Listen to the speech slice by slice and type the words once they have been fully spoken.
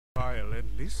While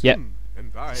and listen, Yep.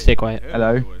 and I Stay quiet. tell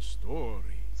Hello. you a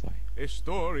story. Sorry. A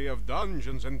story of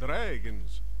dungeons and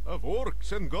dragons, of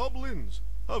orcs and goblins,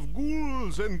 of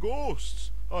ghouls and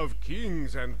ghosts, of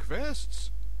kings and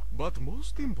quests, but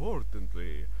most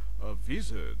importantly, of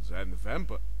wizards and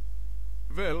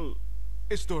well,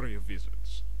 a story of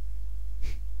wizards.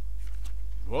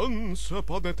 Once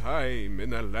upon a time,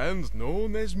 in a land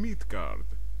known as Midgard,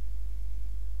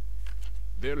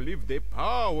 there lived a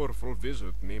powerful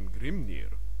wizard named Grimnir,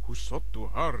 who sought to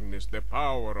harness the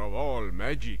power of all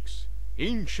magics,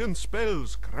 ancient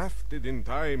spells crafted in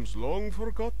times long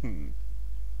forgotten.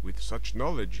 With such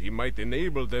knowledge he might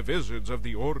enable the wizards of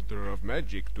the Order of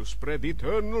Magic to spread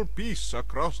eternal peace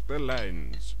across the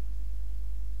lands.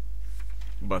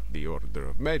 But the Order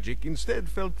of Magic instead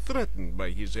felt threatened by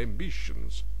his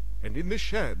ambitions, and in the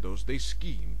shadows they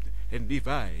schemed and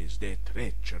devised a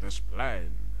treacherous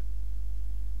plan.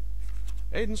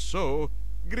 And so,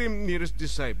 Grimnir's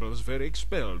disciples were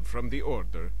expelled from the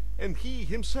Order, and he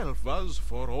himself was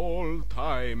for all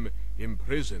time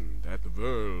imprisoned at the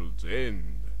world's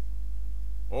end.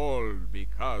 All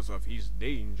because of his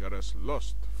dangerous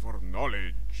lust for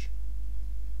knowledge.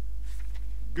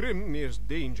 Grimnir's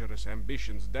dangerous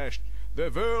ambitions dashed,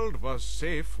 the world was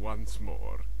safe once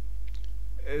more.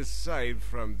 Aside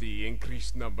from the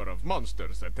increased number of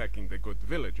monsters attacking the good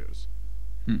villagers.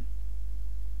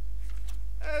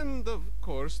 And, of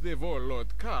course, the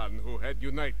warlord Khan, who had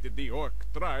united the orc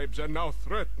tribes and now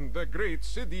threatened the great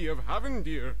city of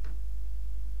Havendir.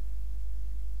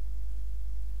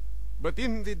 But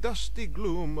in the dusty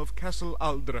gloom of Castle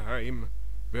Aldraheim,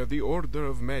 where the Order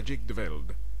of Magic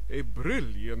dwelled, a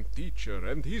brilliant teacher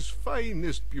and his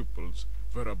finest pupils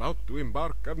were about to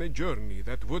embark on a journey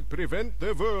that would prevent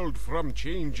the world from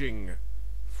changing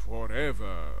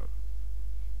forever.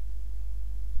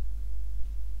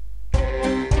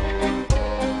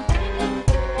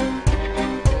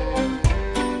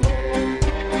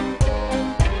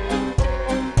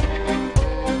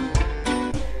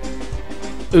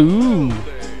 Ooh.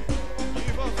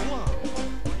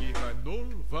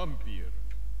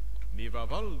 Niva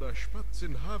valda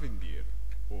spatzen Havendir,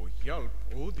 og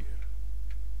hjálp Odir.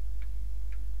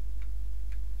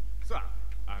 Så,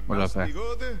 annars Well, de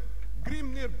gode,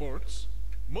 Grimnir borts,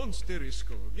 monster i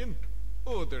skogen,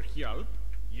 Oder hjálp,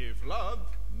 je vlad,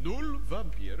 null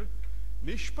vampir,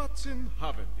 ni spatzen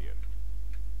Havendir.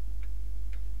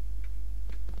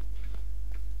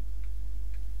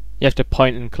 You have to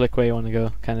point and click where you want to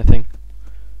go, kind of thing.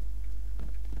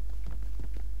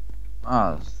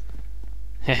 Ah,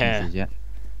 that's yeah.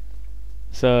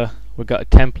 So we've got a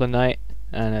Templar Knight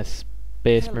and a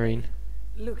Space Marine.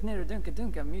 Look ner och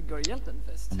dunka Midgard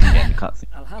hjältenfest. Getting the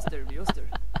cutscene. Alhaster vid Oster.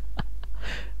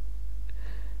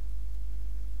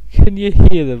 Can you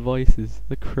hear the voices?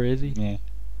 They're crazy. Yeah.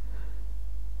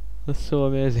 That's so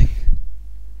amazing.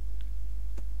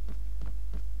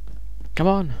 Come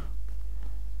on.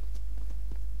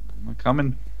 I'm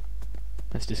coming.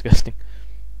 That's disgusting.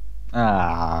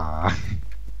 Ah.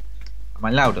 Am I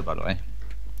louder, by the way?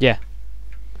 Yeah.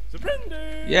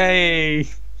 Surrender! Yay!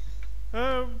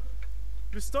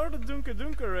 Vi startade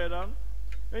dunka redan.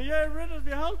 Men jag är rädd att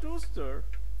vi halvt oster.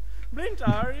 Bli inte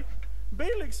arg.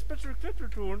 Baileys bättre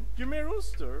klättertorn. Ju mer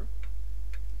oster.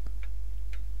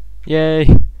 Yay.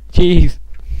 Jeez.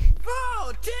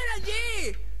 Wow, titta G!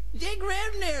 Ge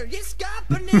Grimnir, ge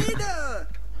skapar ner!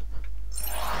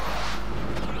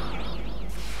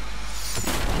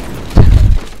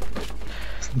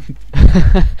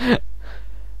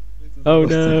 Oh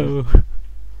no.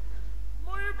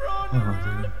 Moje bra nu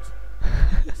ut!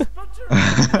 Spatcher!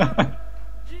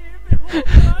 Ge vi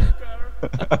hårdlackar!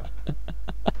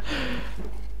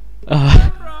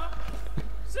 Bra!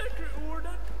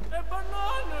 Säkerordet är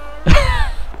bananer!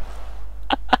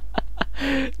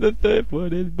 The third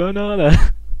one is banana.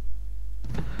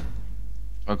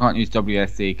 I can't use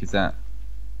WSC because that.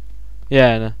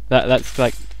 Yeah, no, that's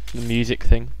like the music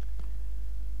thing.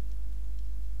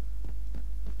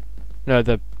 No,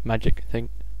 the magic thing.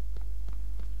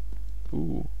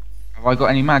 Ooh. Have I got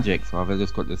any magic, or have I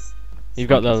just got this? You've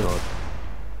got spunky the sword?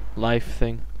 life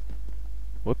thing.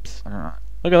 Whoops. I don't know.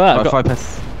 Look at that. Oh, I've if I got,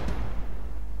 press,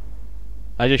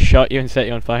 I just shot you and set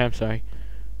you on fire, I'm sorry.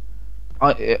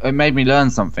 it made me learn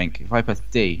something. If I press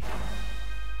D.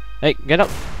 Hey, get up.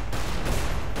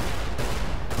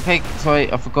 Okay,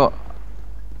 sorry, I forgot.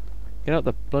 Get out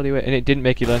the bloody way. And it didn't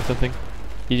make you learn something.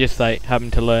 You just like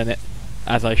happened to learn it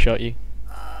as I shot you.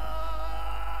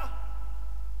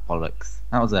 Bollocks.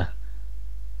 That was a.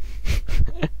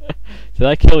 Did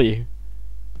I kill you?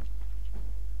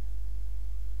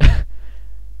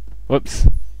 Whoops.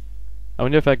 I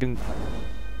wonder if I can...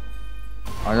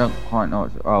 I don't quite know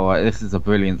what to, oh, right, this is a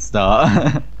brilliant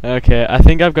start. Okay, I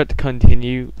think I've got to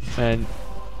continue and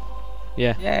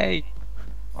yeah. Yay!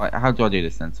 Right, how do I do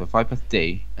this then? So if I press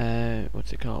D...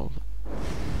 What's it called?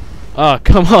 Oh,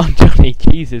 come on, Johnny!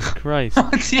 Jesus Christ!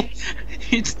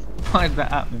 You just fired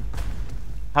that at me.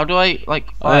 How do I,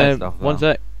 like, fire stuff? One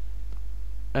sec.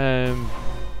 I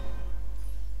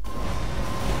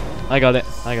got it.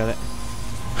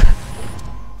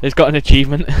 It's got an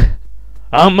achievement.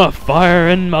 I'm a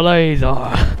firing my laser.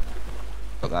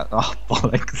 Got that. Oh,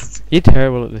 bollocks. You're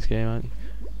terrible at this game, aren't you?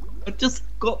 I just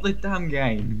got the damn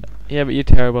game. Yeah, but you're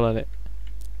terrible at it.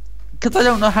 Because I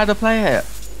don't know how to play it.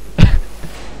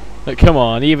 Look, come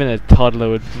on, even a toddler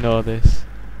would know this.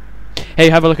 Hey,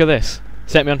 have a look at this.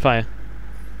 Set me on fire.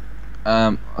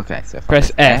 Okay, so if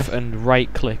Press I F and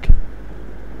right click.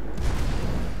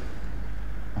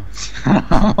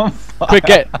 Quick,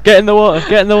 get in the water,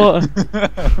 get in the water.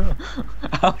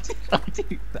 How did I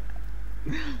do that?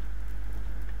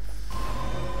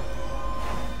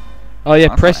 Oh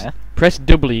yeah, That's press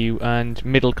W and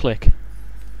middle click.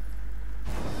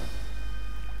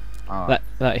 Oh.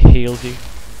 That heals you.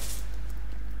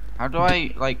 How do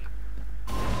I, like...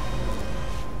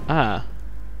 Ah.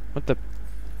 What the...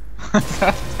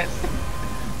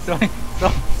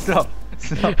 Stop.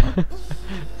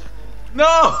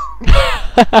 No!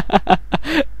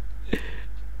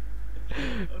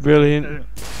 Brilliant.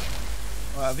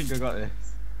 Right, I think I got this.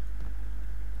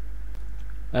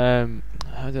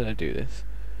 How did I do this?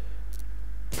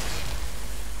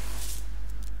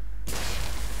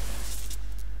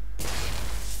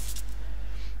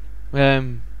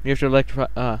 You have to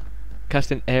electrify.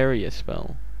 Cast an area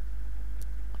spell.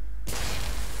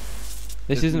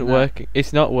 This isn't working.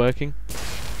 It's not working.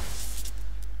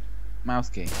 Mouse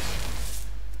key.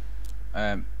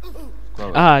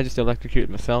 I just electrocuted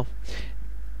myself.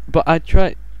 But I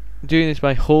tried doing this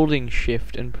by holding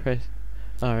shift and press.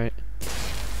 Alright.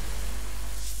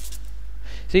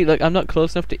 See, look, I'm not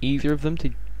close enough to either of them to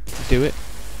do it.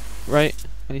 Right?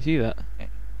 Can you see that?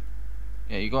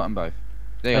 Yeah, you got them both.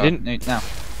 There you I are. didn't. No, now.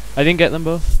 I didn't get them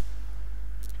both.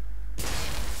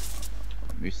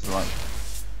 Move to the right.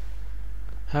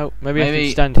 How? Maybe I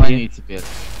can stand I here. need to be able...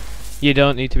 You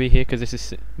don't need to be here because this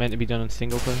is meant to be done on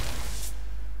single player.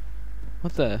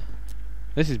 What the?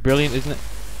 This is brilliant, isn't it?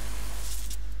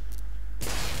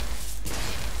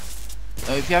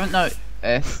 Oh, if you haven't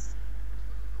noticed,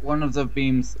 one of the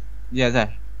beams... Yeah,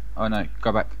 there. Oh no,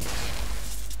 go back.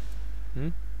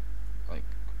 Like,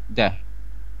 there.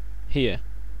 Here.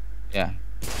 Yeah.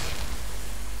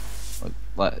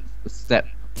 Like a step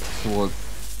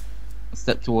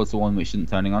towards the one which isn't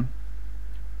turning on.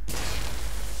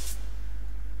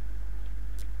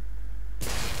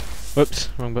 Whoops,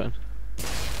 wrong button.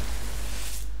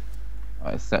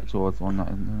 Right, a step towards the one that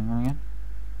isn't turning on again.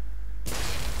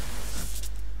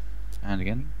 And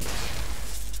again.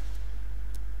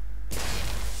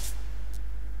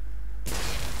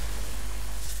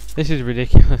 This is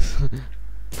ridiculous.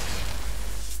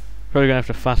 Probably gonna have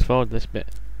to fast forward this bit.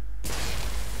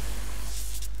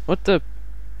 What the?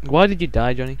 Why did you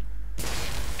die, Johnny?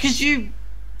 'Cause you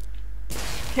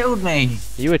killed me.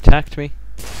 You attacked me.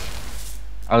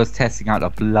 I was testing out the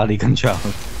bloody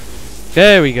controls.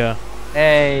 There we go.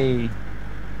 Hey.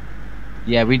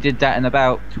 Yeah, we did that in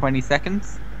about 20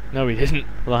 seconds. No, we didn't,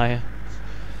 liar.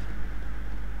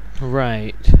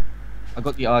 Right. I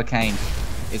got the arcane.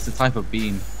 It's a type of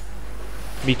beam.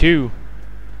 Me too.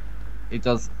 It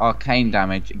does arcane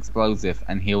damage, explosive,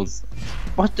 and heals.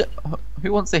 What?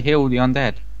 Who wants to heal the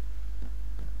undead?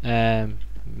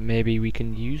 Maybe we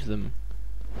can use them.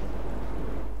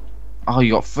 Oh,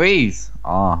 you got freeze.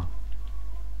 Ah.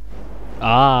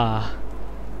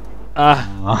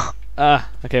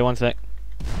 Okay, one sec.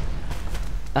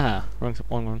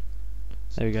 Wrong.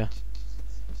 There we go.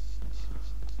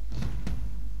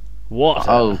 Water.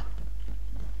 Oh.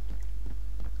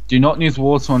 Do not use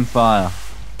water on fire.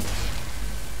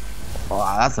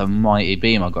 Oh, that's a mighty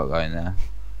beam I got going there.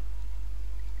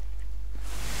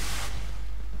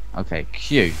 Okay,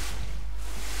 Q.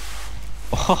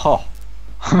 Oh,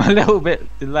 I'm a little bit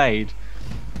delayed,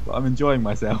 but I'm enjoying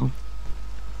myself.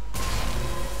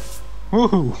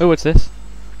 Woo. Oh, what's this?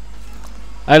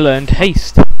 I learned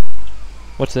haste.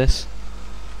 What's this?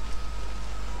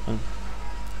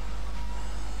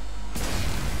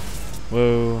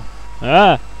 Whoa.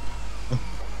 Ah!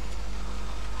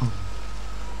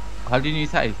 How do you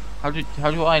use haste? How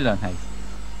do I learn haste?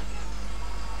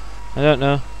 I don't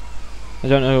know. I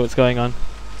don't know what's going on.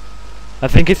 I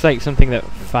think it's like something that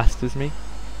fasters me.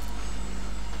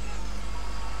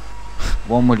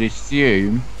 One would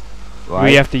assume, right?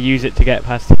 We have to use it to get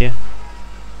past here.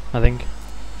 I think.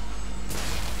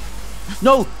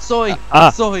 No, sorry, Ah,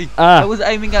 sorry. ah. I was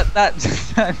aiming at that.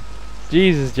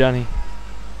 Jesus, Johnny.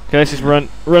 Okay, let's just run.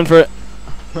 Run for it.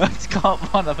 I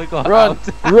can't run. I forgot. Run, how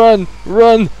to- run,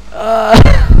 run.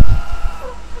 Ah.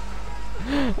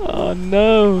 Oh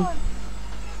no.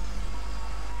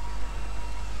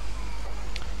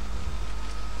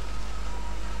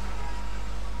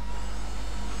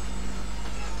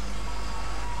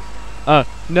 Oh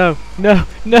no, no,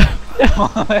 no.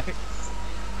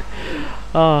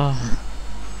 Oh.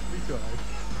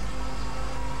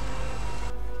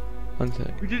 One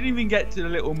sec. We didn't even get to the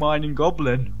little mining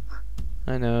goblin.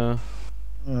 I know.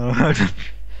 I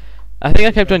think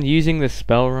I kept on using the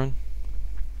spell run.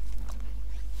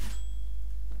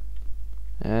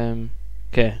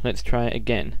 Okay, let's try it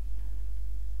again.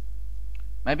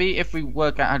 Maybe if we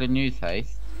work out how to new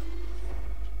taste.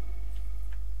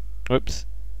 Whoops.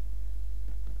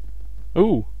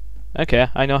 Ooh. Okay,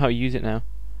 I know how to use it now.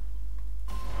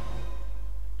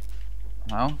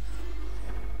 Well.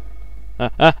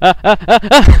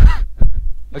 Ah.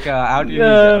 Okay, how do you No.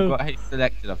 use it? I've got haste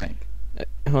selected, I think.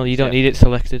 Well, you don't Yeah. need it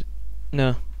selected.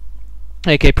 No.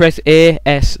 Okay, press A,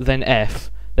 S, then F.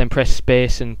 Then press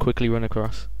space and quickly run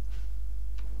across.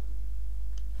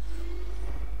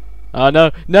 Oh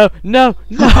no, no, no,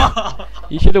 no!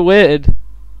 You should have waited.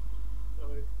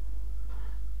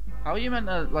 How are you meant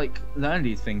to like learn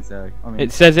these things though? I mean,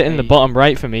 It says it in the hey. bottom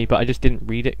right for me, but I just didn't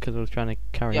read it because I was trying to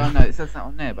carry Yeah, I on. know it says that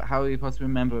on there, but how are you supposed to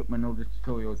remember it when all the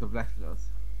tutorials have left us?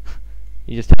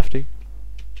 You just have to.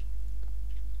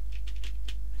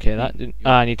 Okay, that didn't.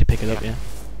 Ah, I need to pick it up, yeah.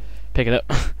 Pick it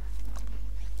up.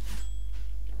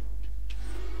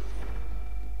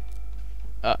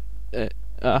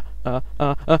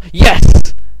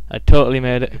 Yes! I totally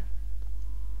made it.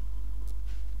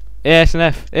 AS and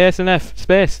F, AS and F,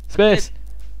 space, space.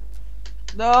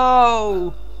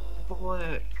 No!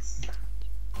 Bollocks.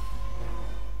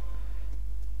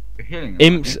 You're healing them,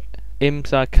 Imps,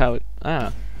 imps are coward.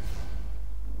 Ah.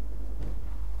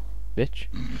 Bitch.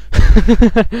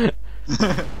 aren't you?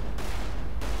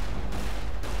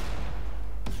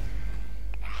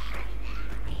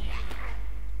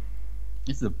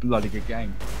 This is a bloody good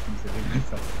game. considering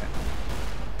it's like that.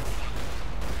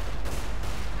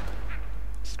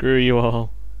 Screw you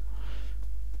all.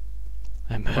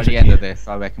 I By murdered the end you. of this,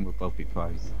 I reckon we'll both be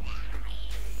pros.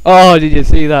 Oh, did you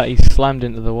see that? He slammed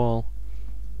into the wall.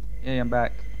 Yeah, I'm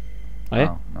back. Oh,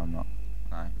 yeah? No, I'm not.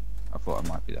 No, I thought I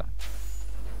might be there.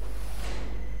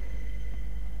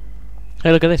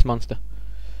 Hey, look at this monster.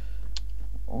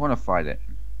 I want to fight it.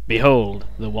 Behold,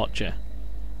 the Watcher.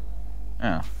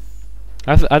 Yeah.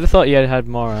 I just thought you had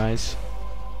more eyes.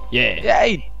 Yeah.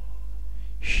 Yay!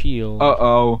 Shield.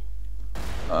 Uh-oh.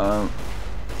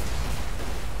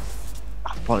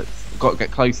 Bollocks. Got to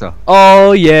get closer.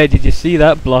 Oh yeah, did you see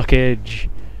that blockage?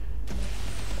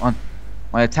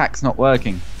 My attack's not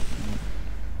working.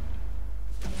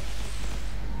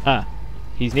 Ah,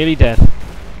 he's nearly dead.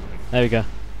 There we go.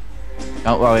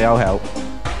 Don't worry, I'll help.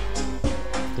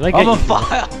 Did I get I'm on you?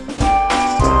 fire!